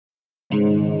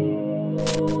Welcome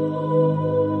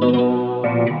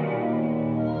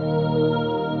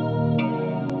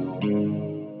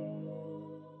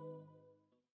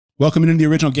into the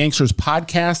Original Gangsters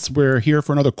podcast. We're here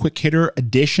for another quick hitter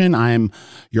edition. I'm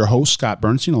your host, Scott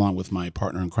Burnstein, along with my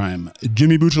partner in crime,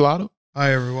 Jimmy Buccellato.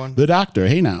 Hi, everyone. The doctor.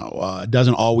 Hey, now,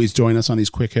 doesn't always join us on these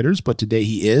quick hitters, but today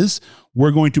he is.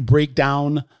 We're going to break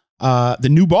down the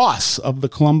new boss of the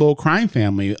Colombo crime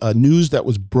family, news that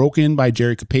was broken by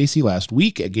Jerry Capacey last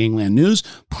week at Gangland News.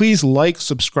 Please like,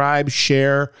 subscribe,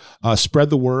 share,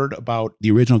 spread the word about the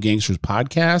Original Gangsters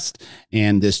podcast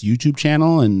and this YouTube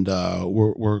channel. And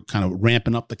we're kind of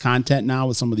ramping up the content now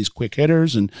with some of these quick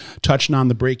hitters and touching on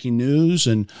the breaking news.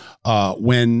 And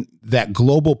when that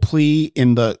global plea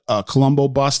in the Colombo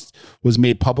bust was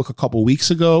made public a couple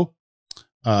weeks ago,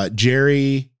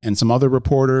 Jerry and some other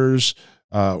reporters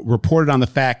reported on the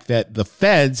fact that the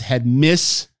feds had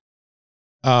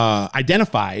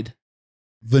identified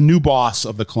the new boss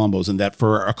of the Colombos, and that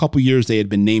for a couple years they had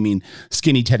been naming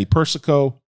Skinny Teddy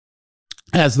Persico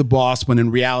as the boss, when in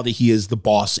reality he is the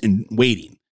boss in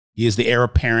waiting. He is the heir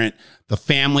apparent. The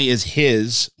family is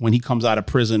his when he comes out of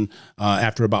prison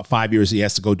after about 5 years he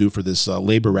has to go do for this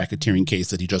labor racketeering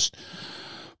case that he just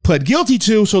pled guilty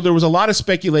to. So there was a lot of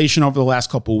speculation over the last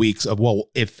couple of weeks of, well,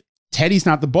 if Teddy's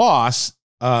not the boss,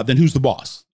 then who's the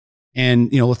boss?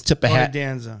 And, let's tip the hat.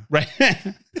 Danza. Right.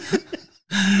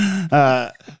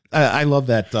 I love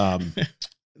that.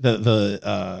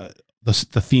 The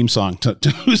theme song to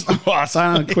Who's the Boss.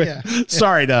 I don't know, quick. Yeah.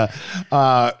 Sorry to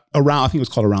around. I think it was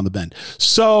called Around the Bend.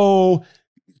 So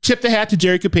tip the hat to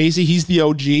Jerry Capacey. He's the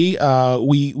OG.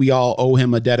 We all owe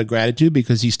him a debt of gratitude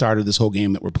because he started this whole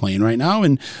game that we're playing right now.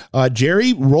 And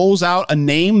Jerry rolls out a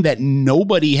name that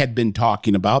nobody had been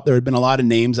talking about. There had been a lot of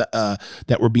names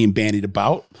that were being bandied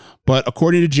about. But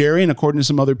according to Jerry and according to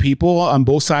some other people on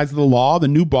both sides of the law, the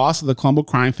new boss of the Colombo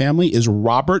crime family is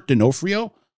Robert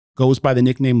D'Onofrio, goes by the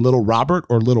nickname Little Robert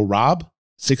or Little Rob,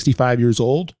 65 years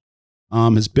old,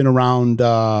 has been around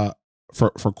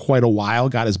for quite a while,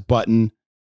 got his button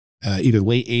either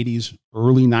late 80s,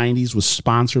 early 90s, was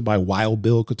sponsored by Wild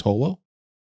Bill Cotolo,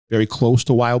 very close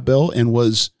to Wild Bill, and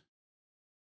was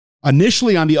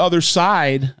initially on the other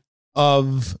side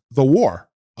of the war.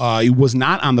 He was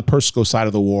not on the Persico side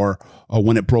of the war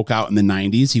when it broke out in the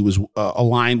 90s. He was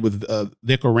aligned with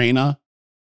Vic Orena,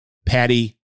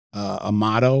 Patty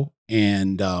Amato,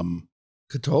 and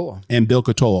Cotolo. And Bill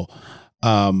Cotolo.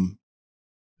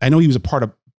 I know he was a part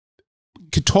of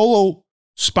Cotolo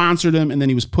sponsored him, and then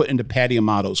he was put into Patty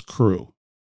Amato's crew.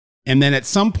 And then at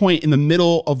some point in the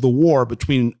middle of the war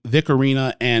between Vic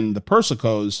Orena and the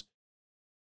Persicos,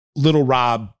 Little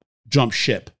Rob jumps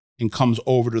ship and comes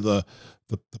over to the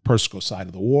Persico side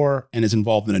of the war and is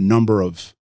involved in a number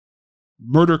of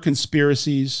murder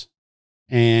conspiracies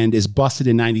and is busted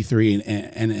in 93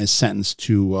 and is sentenced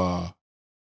to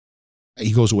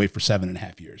he goes away for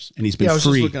 7.5 years, and he's been free. I was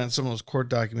just looking at some of those court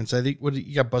documents. I think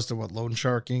he got busted loan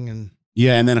sharking and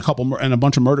and then a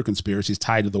bunch of murder conspiracies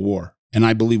tied to the war. And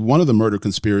I believe one of the murder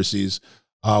conspiracies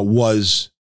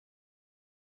was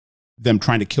them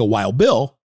trying to kill Wild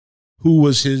Bill, who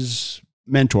was his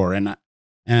mentor. And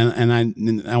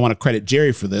I want to credit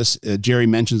Jerry for this. Jerry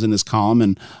mentions in his column,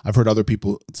 and I've heard other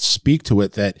people speak to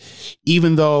it, that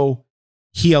even though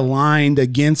he aligned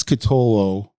against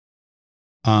Cotolo,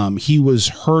 he was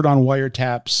heard on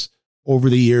wiretaps over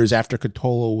the years after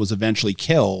Cotolo was eventually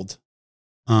killed,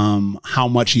 how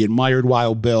much he admired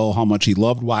Wild Bill, how much he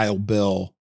loved Wild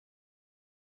Bill.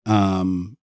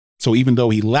 So even though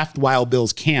he left Wild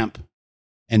Bill's camp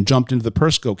and jumped into the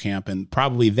Persico camp, and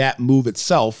probably that move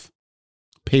itself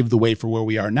paved the way for where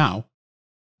we are now,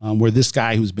 where this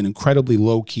guy who's been incredibly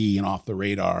low key and off the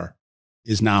radar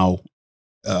is now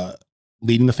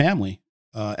leading the family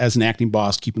as an acting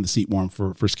boss, keeping the seat warm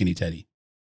for Skinny Teddy.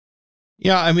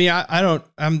 Yeah, I mean,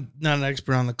 I'm not an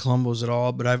expert on the Colombos at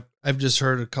all, but I've just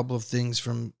heard a couple of things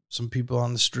from some people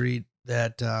on the street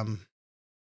that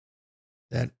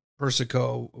that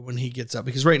Persico, when he gets up,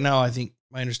 because right now I think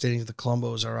my understanding is the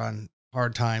Colombos are on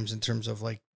hard times in terms of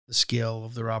the scale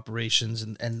of their operations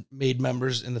and made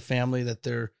members in the family, that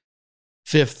they're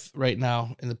 5th right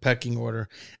now in the pecking order,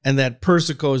 and that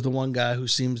Persico is the one guy who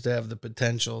seems to have the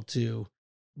potential to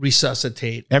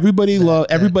resuscitate everybody,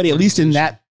 at least in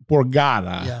that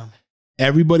Borgata. Yeah.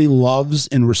 Everybody loves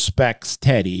and respects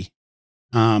Teddy.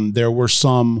 There were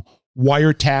some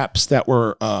wiretaps that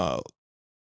were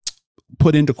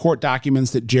put into court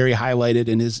documents that Jerry highlighted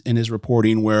in his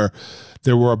reporting, where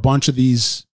there were a bunch of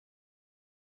these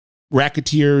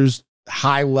racketeers,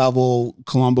 high-level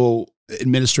Colombo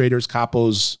administrators,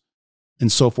 capos,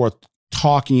 and so forth,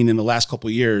 talking in the last couple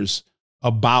of years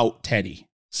about Teddy,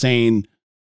 saying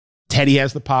Teddy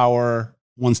has the power.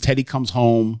 Once Teddy comes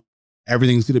home,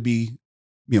 everything's going to be,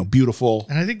 beautiful.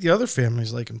 And I think the other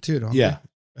families like him too, don't they?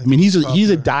 I mean, he's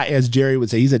as Jerry would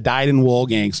say, he's a dyed-in-wool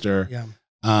gangster. Yeah.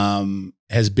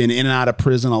 Has been in and out of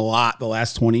prison a lot the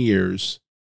last 20 years.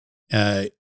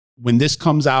 When this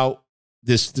comes out,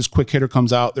 this quick hitter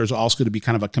comes out, there's also going to be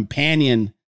kind of a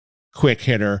companion quick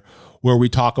hitter where we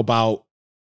talk about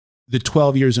the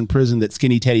 12 years in prison that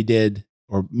Skinny Teddy did,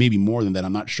 or maybe more than that,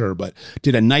 I'm not sure, but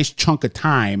did a nice chunk of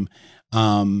time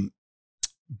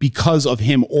because of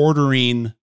him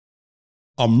ordering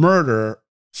a murder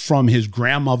from his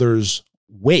grandmother's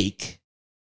wake,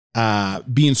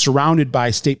 being surrounded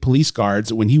by state police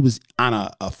guards when he was on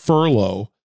a furlough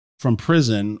from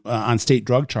prison on state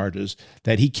drug charges,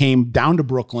 that he came down to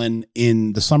Brooklyn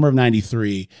in the summer of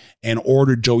 93 and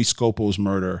ordered Joey Scopo's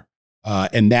murder.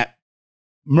 And that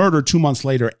murder 2 months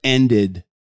later ended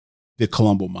the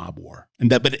Colombo mob war. And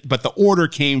but the order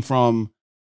came from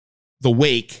the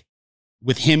wake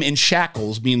with him in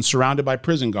shackles being surrounded by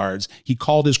prison guards. He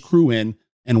called his crew in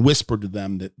and whispered to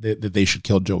them that they should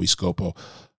kill Joey Scopo.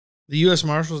 The U.S.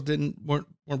 Marshals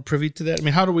weren't privy to that. I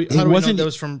mean, how do we know that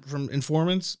was from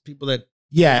informants, people that?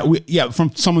 From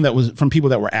people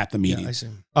that were at the meeting. Yeah,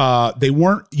 I see. They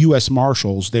weren't U.S.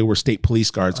 Marshals; they were state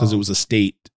police guards because it was a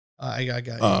state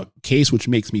case, which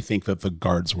makes me think that the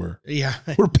guards were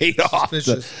paid off.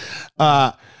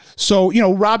 So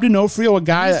Rob D'Onofrio, a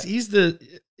guy he's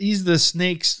the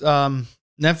Snake's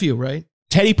nephew, right?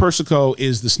 Teddy Persico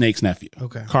is the Snake's nephew.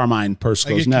 Okay. Carmine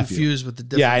Persico's nephew. Confused with the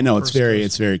different. Yeah, I know. It's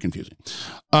very confusing.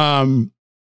 And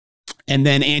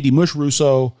then Andy Mush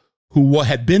Russo, who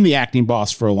had been the acting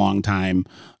boss for a long time,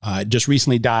 just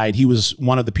recently died. He was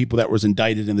one of the people that was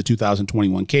indicted in the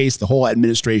 2021 case. The whole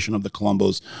administration of the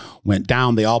Colombos went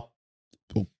down.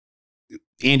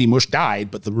 Andy Mush died,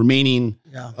 but the remaining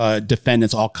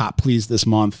defendants all caught pleas this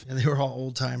month. And they were all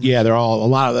old timers. Yeah, they're all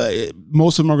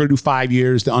most of them are going to do 5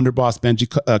 years. The underboss Benji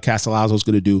Castellazzo is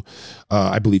going to do,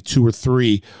 I believe, 2 or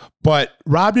 3. But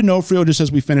Rob D'Onofrio, just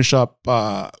as we finish up,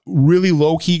 really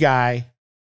low key guy.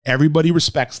 Everybody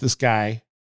respects this guy.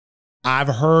 I've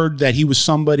heard that he was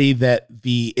somebody that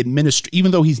even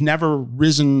though he's never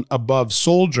risen above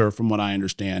soldier, from what I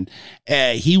understand,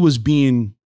 he was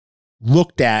being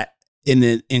looked at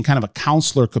in kind of a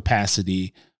counselor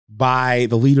capacity by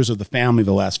the leaders of the family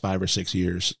the last 5 or 6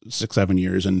 years, 7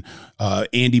 years. And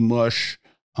Andy Mush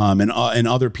and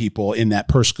other people in that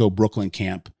Persico Brooklyn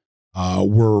camp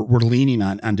were leaning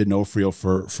on D'Onofrio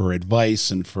for advice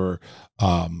and for,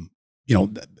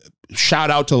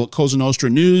 shout out to Cosa Nostra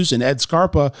News and Ed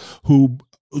Scarpa, who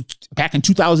back in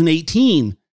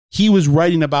 2018, he was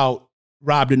writing about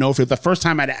Rob D'Onofrio. The first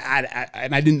time and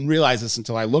I didn't realize this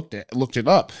until I looked it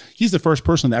up. He's the first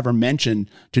person to ever mention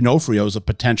D'Onofrio as a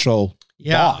potential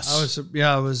boss. It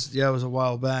was a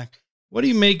while back. What do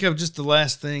you make of just the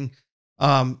last thing?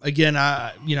 Again,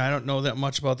 I don't know that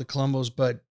much about the Colombos,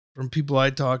 but from people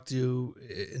I talk to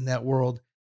in that world,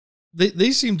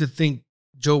 they seem to think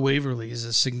Joe Waverly is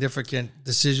a significant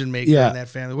decision maker in that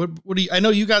family. What do you? I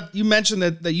know you mentioned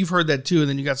that you've heard that too, and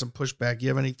then you got some pushback. You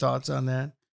have any thoughts on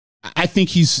that? I think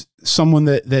he's someone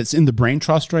that's in the brain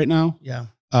trust right now. Yeah.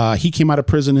 He came out of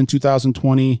prison in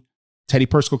 2020. Teddy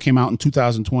Persico came out in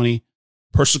 2020.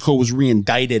 Persico was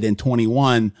re-indicted in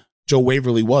 21. Joe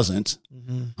Waverly wasn't.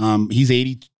 Mm-hmm. He's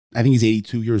 80. I think he's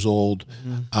 82 years old.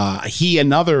 Mm-hmm.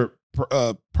 Another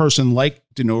person like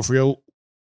D'Onofrio,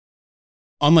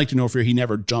 unlike D'Onofrio, he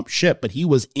never jumped ship, but he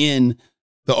was in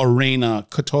the Arena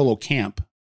Cotolo camp.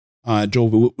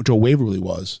 Joe Waverly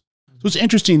was. So it's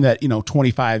interesting that,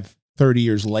 25, 30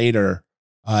 years later,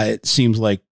 it seems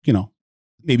like,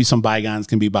 maybe some bygones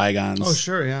can be bygones. Oh,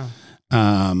 sure. Yeah.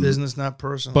 Business, not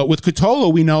personal. But with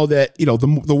Cotolo, we know that,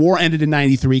 the war ended in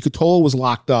 93. Cotolo was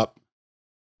locked up,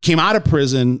 came out of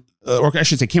prison, or I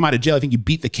should say came out of jail. I think he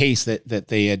beat the case that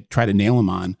they had tried to nail him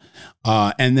on.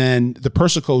 And then the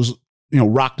Persicos,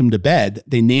 rocked him to bed.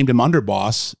 They named him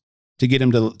underboss to get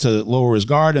him to lower his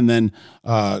guard. And then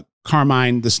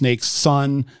Carmine, the Snake's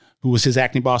son, who was his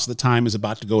acting boss at the time, is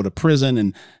about to go to prison.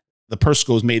 And the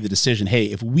Persicos made the decision, hey,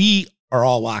 if we are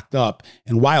all locked up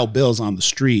and Wild Bill's on the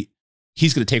street,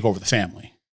 he's going to take over the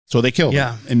family. So they killed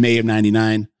him in May of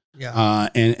 99. Yeah.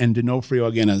 And D'Onofrio,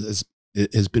 again, has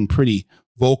been pretty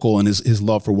vocal in his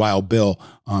love for Wild Bill,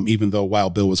 even though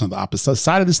Wild Bill was on the opposite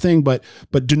side of this thing. But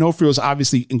D'Onofrio is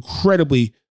obviously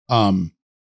incredibly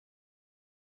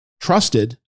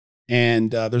trusted.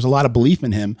 And there's a lot of belief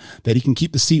in him that he can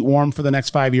keep the seat warm for the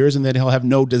next 5 years and that he'll have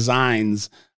no designs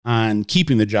on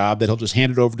keeping the job, that he'll just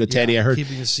hand it over to Teddy. I heard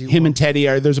him and Teddy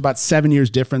there's about 7 years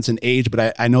difference in age,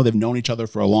 but I know they've known each other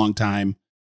for a long time.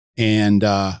 And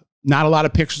not a lot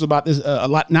of pictures about this,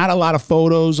 not a lot of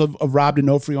photos of Rob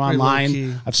D'Onofrio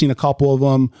online. I've seen a couple of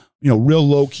them, real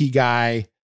low key guy,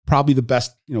 probably the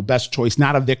best choice,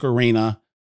 not a Vic Arena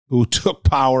who took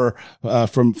power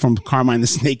from Carmine the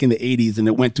Snake in the 80s, and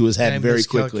it went to his head very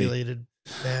quickly.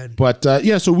 Bad. But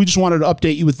so we just wanted to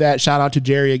update you with that. Shout out to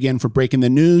Jerry again for breaking the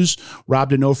news.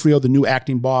 Rob D'Onofrio, the new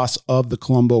acting boss of the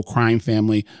Colombo crime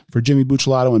family. For Jimmy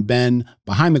Buccellato and Ben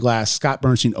behind the glass, Scott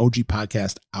Burnstein, OG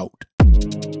Podcast out.